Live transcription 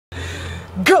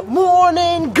Good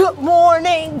morning, good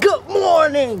morning, good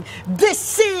morning.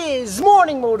 This is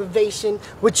Morning Motivation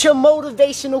with your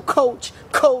motivational coach,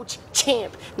 Coach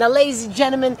Champ. Now, ladies and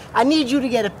gentlemen, I need you to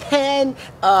get a pen,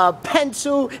 a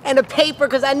pencil, and a paper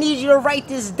because I need you to write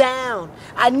this down.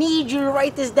 I need you to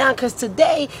write this down because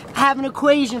today I have an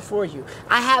equation for you.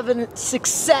 I have a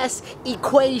success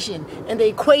equation, and the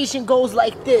equation goes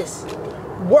like this.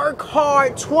 Work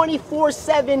hard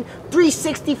 24/7,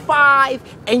 365,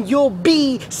 and you'll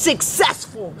be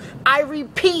successful. I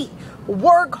repeat,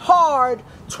 work hard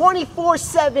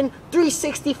 24/7,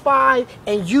 365,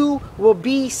 and you will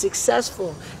be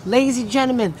successful. Ladies and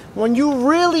gentlemen, when you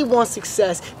really want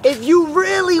success, if you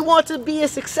really want to be a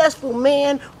successful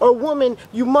man or woman,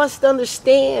 you must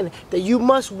understand that you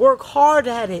must work hard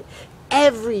at it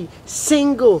every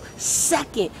single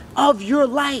second of your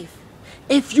life.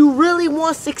 If you really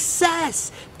want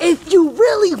success, you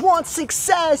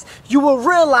will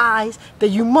realize that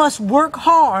you must work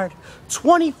hard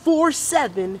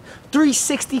 24/7,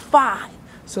 365.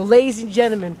 So ladies and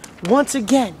gentlemen, once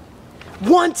again,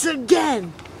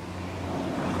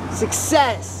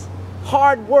 success,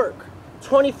 hard work,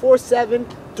 24/7,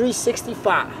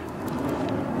 365.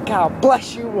 God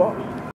bless you all.